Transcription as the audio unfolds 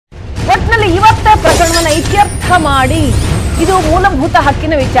ಮಾಡಿ ಇದು ಮೂಲಭೂತ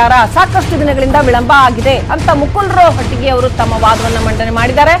ಹಕ್ಕಿನ ವಿಚಾರ, ಸಾಕಷ್ಟು ದಿನಗಳಿಂದ ವಿಳಂಬ ಆಗಿದೆ ಅಂತ ಮುಕುಲ್ ರೋಹಟಗಿ ಅವರು ತಮ್ಮ ವಾದವನ್ನು ಮಂಡನೆ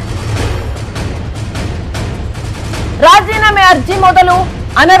ಮಾಡಿದ್ದಾರೆ. ರಾಜೀನಾಮೆ ಅರ್ಜಿ ಮೊದಲು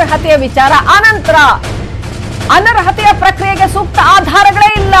ಅನರ್ಹತೆಯ ವಿಚಾರ, ಅನಂತರ ಅನರ್ಹತೆಯ ಪ್ರಕ್ರಿಯೆಗೆ ಸೂಕ್ತ ಆಧಾರಗಳೇ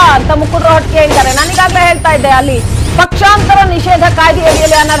ಇಲ್ಲ ಅಂತ ಮುಕುಲ್ ರೋಹಟಗಿ ಹೇಳಿದ್ದಾರೆ. ನಾನೀಗಾಗಲೇ ಹೇಳ್ತಾ ಇದ್ದೆ, ಅಲ್ಲಿ ಪಕ್ಷಾಂತರ ನಿಷೇಧ ಕಾಯ್ದೆ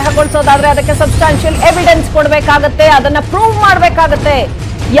ಅಡಿಯಲ್ಲಿ ಅನರ್ಹಗೊಳಿಸೋದಾದ್ರೆ ಅದಕ್ಕೆ ಸಬ್ಸ್ಟಾನ್ಷಿಯಲ್ ಎವಿಡೆನ್ಸ್ ಕೊಡಬೇಕಾಗತ್ತೆ, ಅದನ್ನ ಪ್ರೂವ್ ಮಾಡಬೇಕಾಗತ್ತೆ.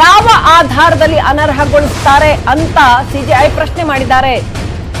 ಯಾವ ಆಧಾರದಲ್ಲಿ ಅನರ್ಹಗೊಳಿಸ್ತಾರೆ ಅಂತ ಸಿಜೆಐ ಪ್ರಶ್ನೆ ಮಾಡಿದ್ದಾರೆ.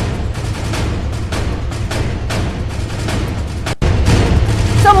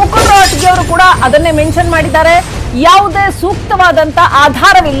 ಸೊ ಮುಕುಲ್ ರೋಹಟಗಿ ಅವರು ಕೂಡ ಅದನ್ನೇ ಮೆನ್ಷನ್ ಮಾಡಿದ್ದಾರೆ. ಯಾವುದೇ ಸೂಕ್ತವಾದಂತ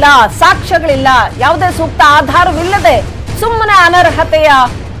ಆಧಾರವಿಲ್ಲ, ಸಾಕ್ಷ್ಯಗಳಿಲ್ಲ, ಯಾವುದೇ ಸೂಕ್ತ ಆಧಾರವಿಲ್ಲದೆ ಸುಮ್ಮನೆ ಅನರ್ಹತೆಯ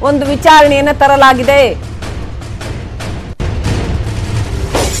ಒಂದು ವಿಚಾರಣೆಯನ್ನು ತರಲಾಗಿದೆ.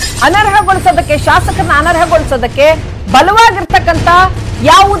 ಅನರ್ಹಗೊಳಿಸೋದಕ್ಕೆ, ಶಾಸಕರನ್ನ ಅನರ್ಹಗೊಳಿಸೋದಕ್ಕೆ ಬಲವಾಗಿರ್ತಕ್ಕಂಥ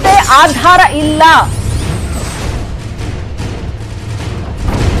ಯಾವುದೇ ಆಧಾರ ಇಲ್ಲ.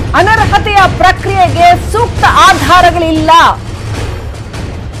 ಅನರ್ಹತೆಯ ಪ್ರಕ್ರಿಯೆಗೆ ಸೂಕ್ತ ಆಧಾರಗಳಿಲ್ಲ.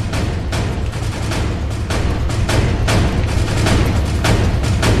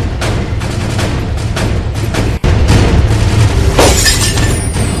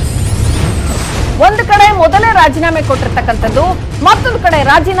 ಒಂದು ಕಡೆ ಮೊದಲೇ ರಾಜೀನಾಮೆ ಕೊಟ್ಟಿರ್ತಕ್ಕಂಥದ್ದು, ಮತ್ತೊಂದು ಕಡೆ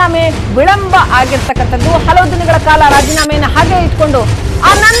ರಾಜೀನಾಮೆ ವಿಳಂಬ ಆಗಿರ್ತಕ್ಕಂಥದ್ದು. ಹಲವು ದಿನಗಳ ಕಾಲ ರಾಜೀನಾಮೆಯನ್ನು ಹಾಗೆ ಇಟ್ಕೊಂಡು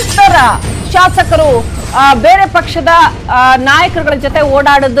ಅನಂತರ ಶಾಸಕರು ಬೇರೆ ಪಕ್ಷದ ನಾಯಕರುಗಳ ಜೊತೆ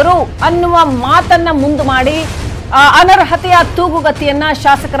ಓಡಾಡಿದರು ಅನ್ನುವ ಮಾತನ್ನ ಮುಂದೆ ಮಾಡಿ ಅನರ್ಹತೆಯ ತೂಗುಗತಿಯನ್ನ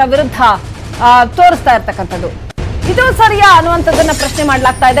ಶಾಸಕರ ವಿರುದ್ಧ ತೋರಿಸ್ತಾ ಇರ್ತಕ್ಕಂಥದ್ದು. ಇದು ಸರಿಯಾ ಅನ್ನುವಂಥದ್ದನ್ನ ಪ್ರಶ್ನೆ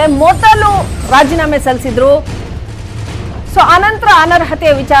ಮಾಡಲಾಗ್ತಾ ಇದೆ. ಮೊದಲು ರಾಜೀನಾಮೆ ಸಲ್ಲಿಸಿದ್ರು, ಸೊ ಅನಂತರ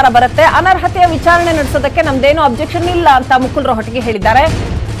ಅನರ್ಹತೆಯ ವಿಚಾರ ಬರುತ್ತೆ. ಅನರ್ಹತೆಯ ವಿಚಾರಣೆ ನಡೆಸೋದಕ್ಕೆ ನಮ್ದೇನು ಅಬ್ಜೆಕ್ಷನ್ ಇಲ್ಲ ಅಂತ ಮುಕುಲ್ ರೋಹಟಗಿ ಹೇಳಿದ್ದಾರೆ.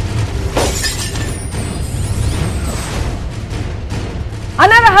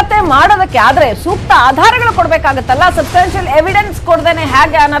 ಅನರ್ಹತೆ ಮಾಡೋದಕ್ಕೆ ಆದ್ರೆ ಸೂಕ್ತ ಆಧಾರಗಳು ಕೊಡ್ಬೇಕಾಗತ್ತಲ್ಲ. ಸಬ್ಸ್ಟಾನ್ಷಿಯಲ್ ಎವಿಡೆನ್ಸ್ ಕೊಡದೇನೆ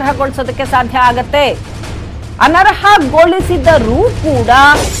ಹೇಗೆ ಅನರ್ಹಗೊಳಿಸೋದಕ್ಕೆ ಸಾಧ್ಯ ಆಗತ್ತೆ? ಅನರ್ಹಗೊಳಿಸಿದರೂ ಕೂಡ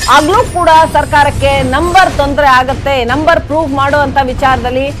ಆಗ್ಲೂ ಕೂಡ ಸರ್ಕಾರಕ್ಕೆ ನಂಬರ್ ತೊಂದರೆ ಆಗತ್ತೆ. ನಂಬರ್ ಪ್ರೂವ್ ಮಾಡುವಂತ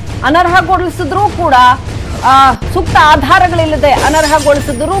ವಿಚಾರದಲ್ಲಿ ಅನರ್ಹಗೊಳಿಸಿದ್ರೂ ಕೂಡ ಸೂಕ್ತ ಆಧಾರಗಳಿಲ್ಲದೆ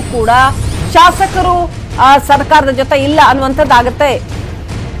ಅನರ್ಹಗೊಳಿಸಿದ್ರೂ ಕೂಡ ಶಾಸಕರು ಸರ್ಕಾರದ ಜೊತೆ ಇಲ್ಲ ಅನ್ನುವಂಥದ್ದಾಗತ್ತೆ.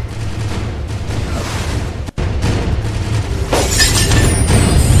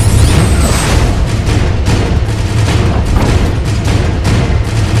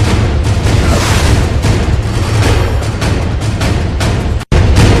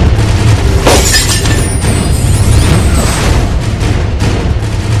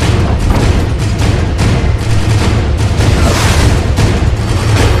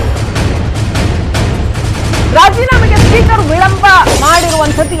 ರಾಜೀನಾಮೆಗೆ ಸ್ಪೀಕರ್ ವಿಳಂಬ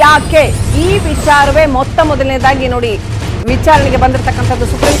ಮಾಡಿರುವಂಥದ್ದು ಯಾಕೆ? ಈ ವಿಚಾರವೇ ಮೊದಲನೇದಾಗಿ ನೋಡಿ ವಿಚಾರಣೆಗೆ ಬಂದಿರತಕ್ಕಂಥದ್ದು.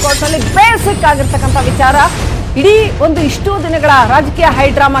 ಸುಪ್ರೀಂ ಕೋರ್ಟ್ ನಲ್ಲಿ ಬೇಸಿಕ್ ಆಗಿರ್ತಕ್ಕಂಥ ವಿಚಾರ, ಇಡೀ ಇಷ್ಟು ದಿನಗಳ ರಾಜಕೀಯ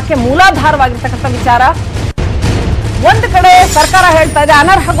ಹೈಡ್ರಾಮಾಕ್ಕೆ ಮೂಲಾಧಾರವಾಗಿರ್ತಕ್ಕಂಥ ವಿಚಾರ. ಒಂದು ಕಡೆ ಸರ್ಕಾರ ಹೇಳ್ತಾ ಇದೆ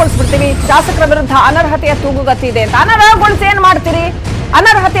ಅನರ್ಹಗೊಳಿಸ್ಬಿಡ್ತೀವಿ, ಶಾಸಕರ ವಿರುದ್ಧ ಅನರ್ಹತೆಯ ತೂಗುಗತಿ ಇದೆ ಅಂತ. ಅನರ್ಹಗೊಳಿಸಿ ಏನ್ ಮಾಡ್ತೀರಿ?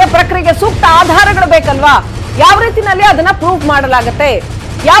 ಅನರ್ಹತೆಯ ಪ್ರಕ್ರಿಯೆಗೆ ಸೂಕ್ತ ಆಧಾರಗಳು ಬೇಕಲ್ವಾ? ಯಾವ ರೀತಿನಲ್ಲಿ ಅದನ್ನ ಪ್ರೂವ್ ಮಾಡಲಾಗತ್ತೆ?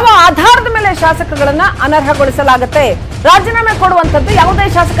 ಯಾವ ಆಧಾರದ ಮೇಲೆ ಶಾಸಕರುಗಳನ್ನ ಅನರ್ಹಗೊಳಿಸಲಾಗುತ್ತೆ? ರಾಜೀನಾಮೆ ಕೊಡುವಂತದ್ದು ಯಾವುದೇ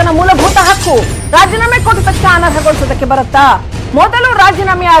ಶಾಸಕನ ಮೂಲಭೂತ ಹಕ್ಕು. ರಾಜೀನಾಮೆ ಕೊಟ್ಟ ತಕ್ಷಣ ಅನರ್ಹಗೊಳಿಸೋದಕ್ಕೆ ಬರುತ್ತಾ? ಮೊದಲು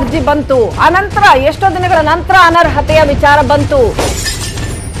ರಾಜೀನಾಮೆಯ ಅರ್ಜಿ ಬಂತು, ಅನಂತರ ಎಷ್ಟೋ ದಿನಗಳ ನಂತರ ಅನರ್ಹತೆಯ ವಿಚಾರ ಬಂತು.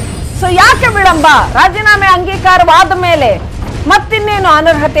 ಸೊ ಯಾಕೆ ವಿಳಂಬ? ರಾಜೀನಾಮೆ ಅಂಗೀಕಾರವಾದ ಮೇಲೆ ಮತ್ತಿನ್ನೇನು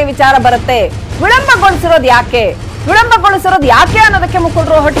ಅನರ್ಹತೆ ವಿಚಾರ ಬರುತ್ತೆ? ವಿಳಂಬಗೊಳಿಸಿರೋದು ಯಾಕೆ? ವಿಳಂಬಗೊಳಿಸಿರೋದು ಯಾಕೆ ಅನ್ನೋದಕ್ಕೆ ಮುಕುಲ್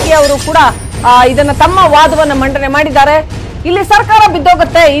ರೋಹಟಗಿ ಅವರು ಕೂಡ ಇದನ್ನ ತಮ್ಮ ವಾದವನ್ನ ಮಂಡನೆ ಮಾಡಿದ್ದಾರೆ. ಇಲ್ಲಿ ಸರ್ಕಾರ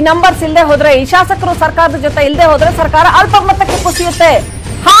ಬಿದ್ದೋಗುತ್ತೆ, ಈ ನಂಬರ್ಸ್ ಇಲ್ಲದೆ ಹೋದ್ರೆ, ಈ ಶಾಸಕರು ಸರ್ಕಾರದ ಜೊತೆ ಇಲ್ಲದೆ ಹೋದ್ರೆ ಸರ್ಕಾರ ಅಲ್ಪಮತಕ್ಕೆ ಕುಸಿಯುತ್ತೆ,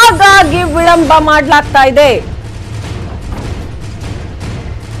 ಹಾಗಾಗಿ ವಿಳಂಬ ಮಾಡಲಾಗ್ತಾ ಇದೆ.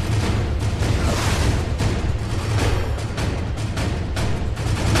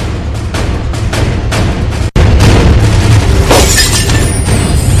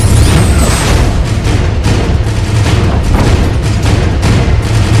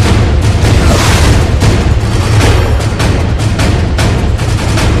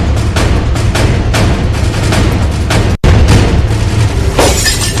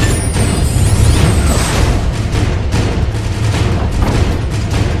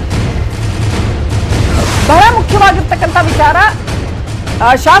 ಮುಖ್ಯವಾಗಿರ್ತಕ್ಕಂಥ ವಿಚಾರ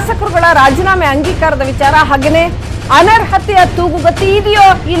ಶಾಸಕರುಗಳ ರಾಜೀನಾಮೆ ಅಂಗೀಕಾರದ ವಿಚಾರ, ಹಾಗೇನೆ ಅನರ್ಹತೆಯ ತೂಗುಗತಿ ಇದೆಯೋ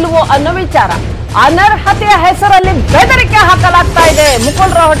ಇಲ್ವೋ ಅನ್ನೋ ವಿಚಾರ. ಅನರ್ಹತೆಯ ಹೆಸರಲ್ಲಿ ಬೆದರಿಕೆ ಹಾಕಲಾಗ್ತಾ ಇದೆ.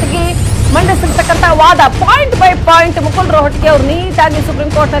 ಮುಕುಲ್ ರೋಹಟಗಿ ಮಂಡಿಸಿರ್ತಕ್ಕಂಥ ವಾದ point by point Mukul Rohatgi ಅವರು ನೀಟಾಗಿ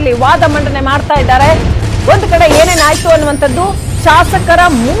ಸುಪ್ರೀಂ ಕೋರ್ಟ್ ನಲ್ಲಿ ವಾದ ಮಂಡನೆ ಮಾಡ್ತಾ ಇದ್ದಾರೆ. ಒಂದು ಕಡೆ ಏನೇನಾಯ್ತು ಅನ್ನುವಂಥದ್ದು ಶಾಸಕರ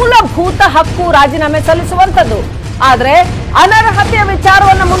ಮೂಲಭೂತ ಹಕ್ಕು ರಾಜೀನಾಮೆ ಸಲ್ಲಿಸುವಂಥದ್ದು. ಆದ್ರೆ ಅನರ್ಹತೆಯ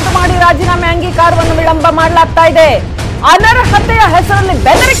ವಿಚಾರವನ್ನು ಮುಂದೆ ಮಾಡಿ ರಾಜೀನಾಮೆ ಅಂಗೀಕಾರವನ್ನು ವಿಳಂಬ ಮಾಡಲಾಗ್ತಾ ಇದೆ. ಅನರ್ಹತೆಯ ಹೆಸರಲ್ಲಿ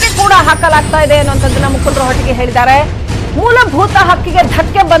ಬೆದರಿಕೆ ಕೂಡ ಹಾಕಲಾಗ್ತಾ ಇದೆ ಅನ್ನುವಂಥದ್ದನ್ನ ಮುಖಂಡರು ಹೊಟ್ಟಿಗೆ ಹೇಳಿದ್ದಾರೆ. ಮೂಲಭೂತ ಹಕ್ಕಿಗೆ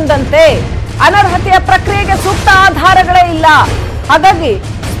ಧಕ್ಕೆ ಬಂದಂತೆ ಅನರ್ಹತೆಯ ಪ್ರಕ್ರಿಯೆಗೆ ಸೂಕ್ತ ಆಧಾರಗಳೇ ಇಲ್ಲ. ಹಾಗಾಗಿ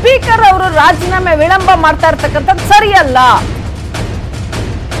ಸ್ಪೀಕರ್ ಅವರು ರಾಜೀನಾಮೆ ವಿಳಂಬ ಮಾಡ್ತಾ ಇರ್ತಕ್ಕಂಥದ್ದು ಸರಿಯಲ್ಲ.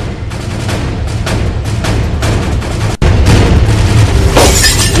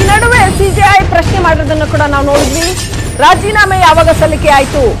 ಈ ನಡುವೆ ಸಿಜೆಐ ಪ್ರಶ್ನೆ ಮಾಡಿರೋದನ್ನು ಕೂಡ ನಾವು ನೋಡಿದ್ವಿ. ರಾಜೀನಾಮೆ ಯಾವಾಗ ಸಲ್ಲಿಕೆ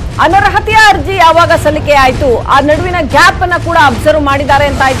ಆಯ್ತು, ಅನರ್ಹತೆಯ ಅರ್ಜಿ ಯಾವಾಗ ಸಲ್ಲಿಕೆ ಆಯ್ತು, ಆ ನಡುವಿನ ಗ್ಯಾಪ್ ಅನ್ನ ಕೂಡ ಅಬ್ಸರ್ವ್ ಮಾಡಿದ್ದಾರೆ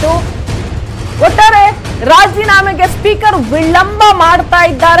ಅಂತ ಆಯ್ತು. ಒಟ್ಟಾರೆ ರಾಜೀನಾಮೆಗೆ ಸ್ಪೀಕರ್ ವಿಳಂಬ ಮಾಡ್ತಾ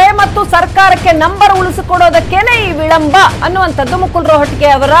ಇದ್ದಾರೆ ಮತ್ತು ಸರ್ಕಾರಕ್ಕೆ ನಂಬರ್ ಉಳಿಸಿಕೊಡೋದಕ್ಕೇನೆ ಈ ವಿಳಂಬ ಅನ್ನುವಂಥದ್ದು ಮುಕುಲ್ ರೋಹಟಗಿ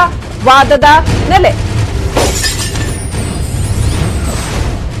ಅವರ ವಾದದ ನೆಲೆ.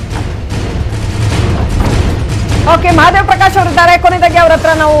 ಓಕೆ, ಮಹಾದೇವ್ ಪ್ರಕಾಶ್ ಅವರಿದ್ದಾರೆ. ಕೊನೆಯದಾಗಿ ಅವ್ರ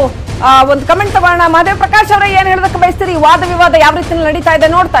ಹತ್ರ ನಾವು ಒಂದು ಕಮೆಂಟ್ ತಗೋಣ. ಮಹಾದೇವ್ ಪ್ರಕಾಶ್ ಅವರೇ, ಏನ್ ಹೇಳೋದಕ್ಕೆ ಬಯಸ್ತೀರಿ? ವಾದ ವಿವಾದ ಯಾವ ರೀತಿಯಲ್ಲಿ ನಡೀತಾ ಇದೆ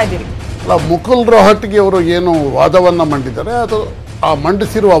ನೋಡ್ತಾ ಇದ್ದೀರಿ? ಮುಕುಲ್ ರೋಹಟಗಿ ಅವರು ಏನು ವಾದವನ್ನ ಮಂಡಿದ್ದಾರೆ, ಅದು ಆ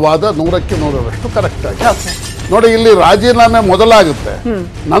ಮಂಡಿಸಿರುವ ವಾದ 100ಕ್ಕೆ 100ರಷ್ಟು ಕರೆಕ್ಟ್ ಆಗಿದೆ. ನೋಡಿ, ಇಲ್ಲಿ ರಾಜೀನಾಮೆ ಮೊದಲಾಗುತ್ತೆ,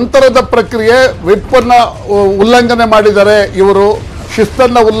 ನಂತರದ ಪ್ರಕ್ರಿಯೆ ವಿಪ್ಪನ್ನ ಉಲ್ಲಂಘನೆ ಮಾಡಿದ್ದಾರೆ, ಇವರು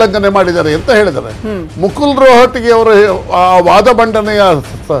ಶಿಸ್ತನ್ನ ಉಲ್ಲಂಘನೆ ಮಾಡಿದ್ದಾರೆ ಅಂತ ಹೇಳಿದ್ದಾರೆ. ಮುಕುಲ್ ರೋಹಟಗಿ ಅವರು ಆ ವಾದ ಮಂಡನೆಯ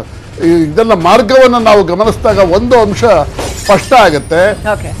ಇದನ್ನ ಮಾರ್ಗವನ್ನು ನಾವು ಗಮನಿಸಿದಾಗ ಒಂದು ಅಂಶ ಸ್ಪಷ್ಟ ಆಗುತ್ತೆ.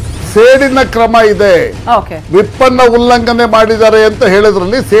 ಸೇಡಿನ ಕ್ರಮ ಇದೆ, ವಿಪ್ಪನ್ನ ಉಲ್ಲಂಘನೆ ಮಾಡಿದ್ದಾರೆ ಅಂತ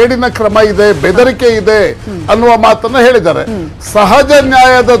ಹೇಳಿದ್ರಲ್ಲಿ ಸೇಡಿನ ಕ್ರಮ ಇದೆ, ಬೆದರಿಕೆ ಇದೆ ಅನ್ನುವ ಮಾತನ್ನ ಹೇಳಿದ್ದಾರೆ. ಸಹಜ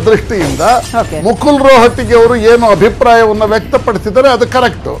ನ್ಯಾಯದ ದೃಷ್ಟಿಯಿಂದ ಮುಕುಲ್ ರೋಹಟಗಿ ಅವರು ಏನು ಅಭಿಪ್ರಾಯವನ್ನು ವ್ಯಕ್ತಪಡಿಸಿದ್ದಾರೆ ಅದು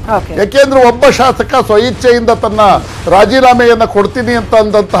ಕರೆಕ್ಟ್. ಯಾಕೆಂದ್ರೆ ಒಬ್ಬ ಶಾಸಕ ಸ್ವಇಚ್ಛೆಯಿಂದ ತನ್ನ ರಾಜೀನಾಮೆಯನ್ನ ಕೊಡ್ತೀನಿ ಅಂತ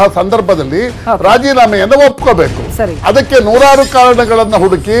ಅಂದಂತಹ ಸಂದರ್ಭದಲ್ಲಿ ರಾಜೀನಾಮೆಯನ್ನು ಒಪ್ಕೋಬೇಕು. ಅದಕ್ಕೆ ನೂರಾರು ಕಾರಣಗಳನ್ನ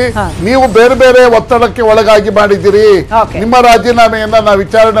ಹುಡುಕಿ ನೀವು ಬೇರೆ ಬೇರೆ ಒತ್ತಡಕ್ಕೆ ಒಳಗಾಗಿ ಮಾಡಿದ್ದೀರಿ, ನಿಮ್ಮ ರಾಜೀನಾಮೆಯನ್ನ ನಾವು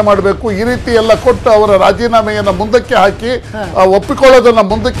ವಿಚಾರಣೆ ಮಾಡಬೇಕು, ಈ ರೀತಿ ಎಲ್ಲ ಕೊಟ್ಟು ಅವರ ರಾಜೀನಾಮೆಯನ್ನ ಮುಂದಕ್ಕೆ ಹಾಕಿ ಒಪ್ಪಿಕೊಳ್ಳೋದನ್ನ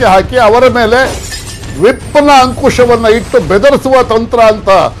ಮುಂದಕ್ಕೆ ಹಾಕಿ ಅವರ ಮೇಲೆ ವಿಪ್ನ ಅಂಕುಶವನ್ನ ಇಟ್ಟು ಬೆದರಿಸುವ ತಂತ್ರ ಅಂತ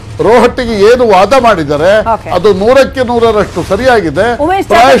ರೋಹಟಗಿ ಏನು ವಾದ ಮಾಡಿದ್ದಾರೆ ಅದು 100ಕ್ಕೆ 100ರಷ್ಟು ಸರಿಯಾಗಿದೆ.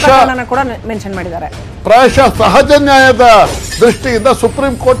 ಪ್ರಾಯಶಃ ಸಹಜ ನ್ಯಾಯದ ದೃಷ್ಟಿಯಿಂದ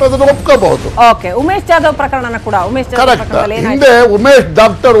ಸುಪ್ರೀಂ ಕೋರ್ಟ್ ಅದನ್ನು ಒಪ್ಕೋಬಹುದು. ಉಮೇಶ್ ಜಾಧವ್ ಪ್ರಕರಣ ಕೂಡ ಹಿಂದೆ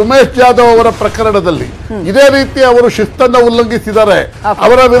ಡಾಕ್ಟರ್ ಉಮೇಶ್ ಜಾಧವ್ ಅವರ ಪ್ರಕರಣದಲ್ಲಿ ಇದೇ ರೀತಿ ಅವರು ಶಿಸ್ತನ್ನ ಉಲ್ಲಂಘಿಸಿದ್ದಾರೆ.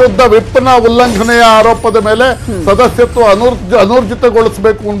 ಅವರ ವಿರುದ್ಧ ವಿಪ್ನ ಉಲ್ಲಂಘನೆಯ ಆರೋಪದ ಮೇಲೆ ಸದಸ್ಯತ್ವ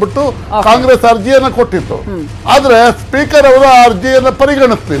ಅನೂರ್ಜಿತಗೊಳಿಸಬೇಕು ಅಂದ್ಬಿಟ್ಟು ಕಾಂಗ್ರೆಸ್ ಅರ್ಜಿಯನ್ನ ಕೊಟ್ಟಿತ್ತು. ಆದ್ರೆ ಸ್ಪೀಕರ್ ಅವರು ಆ ಅರ್ಜಿಯನ್ನು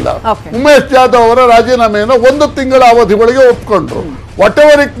ಪರಿಗಣಿಸಲಿಲ್ಲ. ಉಮೇಶ್ ಜಾಧವ್ ಅವರ ರಾಜೀನಾಮೆಯನ್ನು 1 ತಿಂಗಳ ಅವಧಿ ಒಳಗೆ ಒಪ್ಕೊಂಡ್ರು. What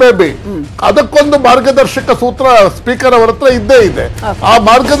ever it may be, ಅದಕ್ಕೊಂದು ಮಾರ್ಗದರ್ಶಕ ಸೂತ್ರ ಸ್ಪೀಕರ್ ಅವರ ಹತ್ರ ಇದ್ದೇ ಇದೆ. ಆ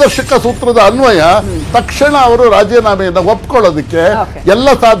ಮಾರ್ಗದರ್ಶಕ ಸೂತ್ರದ ಅನ್ವಯ ತಕ್ಷಣ ಅವರು ರಾಜೀನಾಮೆಯನ್ನು ಒಪ್ಕೊಳ್ಳೋದಕ್ಕೆ ಎಲ್ಲ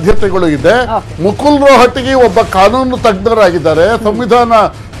ಸಾಧ್ಯತೆಗಳು ಇದೆ. ಮುಕುಲ್ ರೋಹಟಗಿ ಒಬ್ಬ ಕಾನೂನು ತಜ್ಞರಾಗಿದ್ದಾರೆ, ಸಂವಿಧಾನ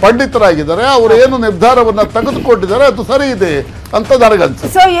ಪಂಡಿತರಾಗಿದ್ದಾರೆ. ಅವರು ಏನು ನಿರ್ಧಾರವನ್ನ ತೆಗೆದುಕೊಂಡಿದ್ದಾರೆ ಅದು ಸರಿ ಇದೆ ಅಂತ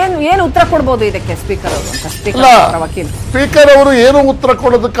ನನಗನ್ಸುತ್ತೆ. ಏನು ಉತ್ತರ ಕೊಡಬಹುದು ಇದಕ್ಕೆ ಸ್ಪೀಕರ್ ಅವರು? ಸ್ಪೀಕರ್ ಅವರು ಏನು ಉತ್ತರ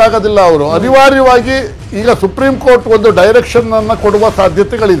ಕೊಡೋದಕ್ಕಾಗೋದಿಲ್ಲ. ಅವರು ಅನಿವಾರ್ಯವಾಗಿ ಈಗ ಸುಪ್ರೀಂ ಕೋರ್ಟ್ ಒಂದು ಡೈರೆಕ್ಷನ್ ಅನ್ನ ಕೊಡುವ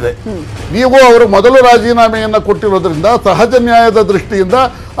ಸಾಧ್ಯತೆಗಳಿದೆ. ನೀವು ಅವರು ಮೊದಲು ರಾಜೀನಾಮೆಯನ್ನ ಕೊಟ್ಟಿರೋದ್ರಿಂದ ಸಹಜ ನ್ಯಾಯದ ದೃಷ್ಟಿಯಿಂದ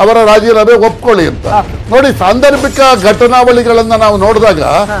ಅವರ ರಾಜೀನಾಮೆ ಒಪ್ಕೊಳ್ಳಿ ಅಂತ. ನೋಡಿ, ಸಾಂದರ್ಭಿಕ ಘಟನಾವಳಿಗಳನ್ನ ನಾವು ನೋಡಿದಾಗ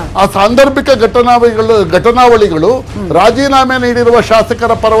ಆ ಸಾಂದರ್ಭಿಕ ಘಟನಾವಳಿಗಳು ರಾಜೀನಾಮೆ ನೀಡಿರುವ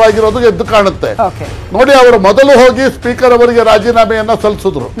ಶಾಸಕರ ಪರವಾಗಿರೋದು ಎದ್ದು ಕಾಣುತ್ತೆ. ನೋಡಿ, ಅವರು ಮೊದಲು ಹೋಗಿ ಸ್ಪೀಕರ್ ಅವರಿಗೆ ರಾಜೀನಾಮೆಯನ್ನ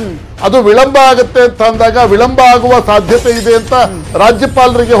ಸಲ್ಲಿಸಿದ್ರು. ಅದು ವಿಳಂಬ ಆಗುತ್ತೆ ಅಂತ ಅಂದಾಗ ವಿಳಂಬ ಆಗುವ ಸಾಧ್ಯತೆ ಇದೆ ಅಂತ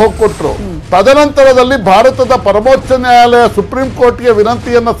ರಾಜ್ಯಪಾಲರಿಗೆ ಹೋಗ್ಕೊಟ್ರು. ತದನಂತರದಲ್ಲಿ ಭಾರತದ ಪರಮೋಚ್ಚ ನ್ಯಾಯಾಲಯ ಸುಪ್ರೀಂ ಕೋರ್ಟ್ಗೆ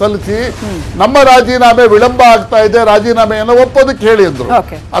ವಿನಂತಿಯನ್ನ ಸಲ್ಲಿಸಿ ನಮ್ಮ ರಾಜೀನಾಮೆ ವಿಳಂಬ ಆಗ್ತಾ ಇದೆ, ರಾಜೀನಾಮೆಯನ್ನು ಒಪ್ಪೋದಕ್ಕೆ ಹೇಳಿ ಅಂದ್ರು.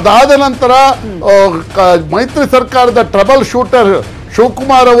 ಅದಾದ ನಂತರ ಮೈತ್ರಿ ಸರ್ಕಾರದ ಟ್ರಬಲ್ ಶೂಟರ್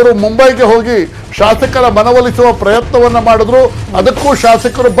ಶಿವಕುಮಾರ್ ಅವರು ಮುಂಬೈಗೆ ಹೋಗಿ ಶಾಸಕರ ಮನವೊಲಿಸುವ ಪ್ರಯತ್ನವನ್ನ ಮಾಡಿದ್ರು. ಅದಕ್ಕೂ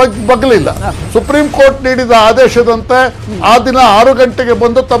ಶಾಸಕರು ಬಗ್ಲಿಲ್ಲ. ಸುಪ್ರೀಂ ಕೋರ್ಟ್ ನೀಡಿದ ಆದೇಶದಂತೆ ಆ ದಿನ 6 ಗಂಟೆಗೆ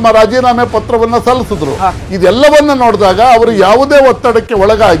ಬಂದು ತಮ್ಮ ರಾಜೀನಾಮೆ ಪತ್ರವನ್ನ ಸಲ್ಲಿಸಿದ್ರು. ಇದೆಲ್ಲವನ್ನ ನೋಡಿದಾಗ ಅವರು ಯಾವುದೇ ಒತ್ತಡಕ್ಕೆ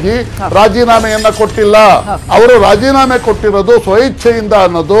ಒಳಗಾಗಿ ರಾಜೀನಾಮೆಯನ್ನ ಕೊಟ್ಟಿಲ್ಲ. ಅವರು ರಾಜೀನಾಮೆ ಕೊಟ್ಟಿರೋದು ಸ್ವಇಚ್ಛೆಯಿಂದ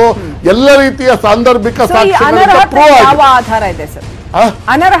ಅನ್ನೋದು ಎಲ್ಲ ರೀತಿಯ ಸಾಂದರ್ಭಿಕ ಸಾಕ್ಷ್ಯಗಳಿಂದ ಪ್ರೂವ್ ಆಗಿದೆ.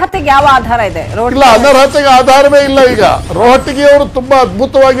 ಅನರ್ಹತೆಗೆ ಯಾವ ಆಧಾರ ಇದೆ? ಇಲ್ಲ, ಅನರ್ಹತೆಗೆ ಆಧಾರವೇ ಇಲ್ಲ. ಈಗ ರೋಹಟಗಿ ಅವರು ತುಂಬಾ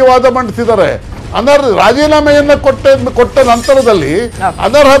ಅದ್ಭುತವಾಗಿ ವಾದ ಮಂಡಿಸಿದ್ದಾರೆ. ರಾಜೀನಾಮೆಯನ್ನ ಕೊಟ್ಟ ನಂತರದಲ್ಲಿ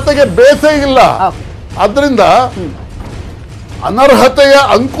ಅನರ್ಹತೆಗೆ ಬೇಸೇ ಇಲ್ಲ. ಆದ್ರಿಂದ ಅನರ್ಹತೆಯ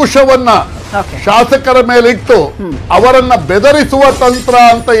ಅಂಕುಶವನ್ನ ಶಾಸಕರ ಮೇಲಿಟ್ಟು ಅವರನ್ನ ಬೆದರಿಸುವ ತಂತ್ರ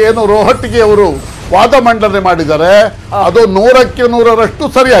ಅಂತ ಏನು ರೋಹಟಗಿ ಅವರು ವಾದ ಮಂಡನೆ ಮಾಡಿದ್ದಾರೆ ಅದು 100ಕ್ಕೆ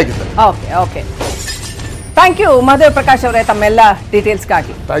 100ರಷ್ಟು ಸರಿಯಾಗಿದೆ. ಥ್ಯಾಂಕ್ ಯು ಮಹದೇವ್ ಪ್ರಕಾಶ್ ಅವರೇ, ತಮ್ಮೆಲ್ಲ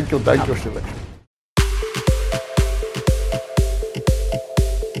ಡೀಟೇಲ್ಸ್ಗಾಗಿ. Thank you Srilakshmi.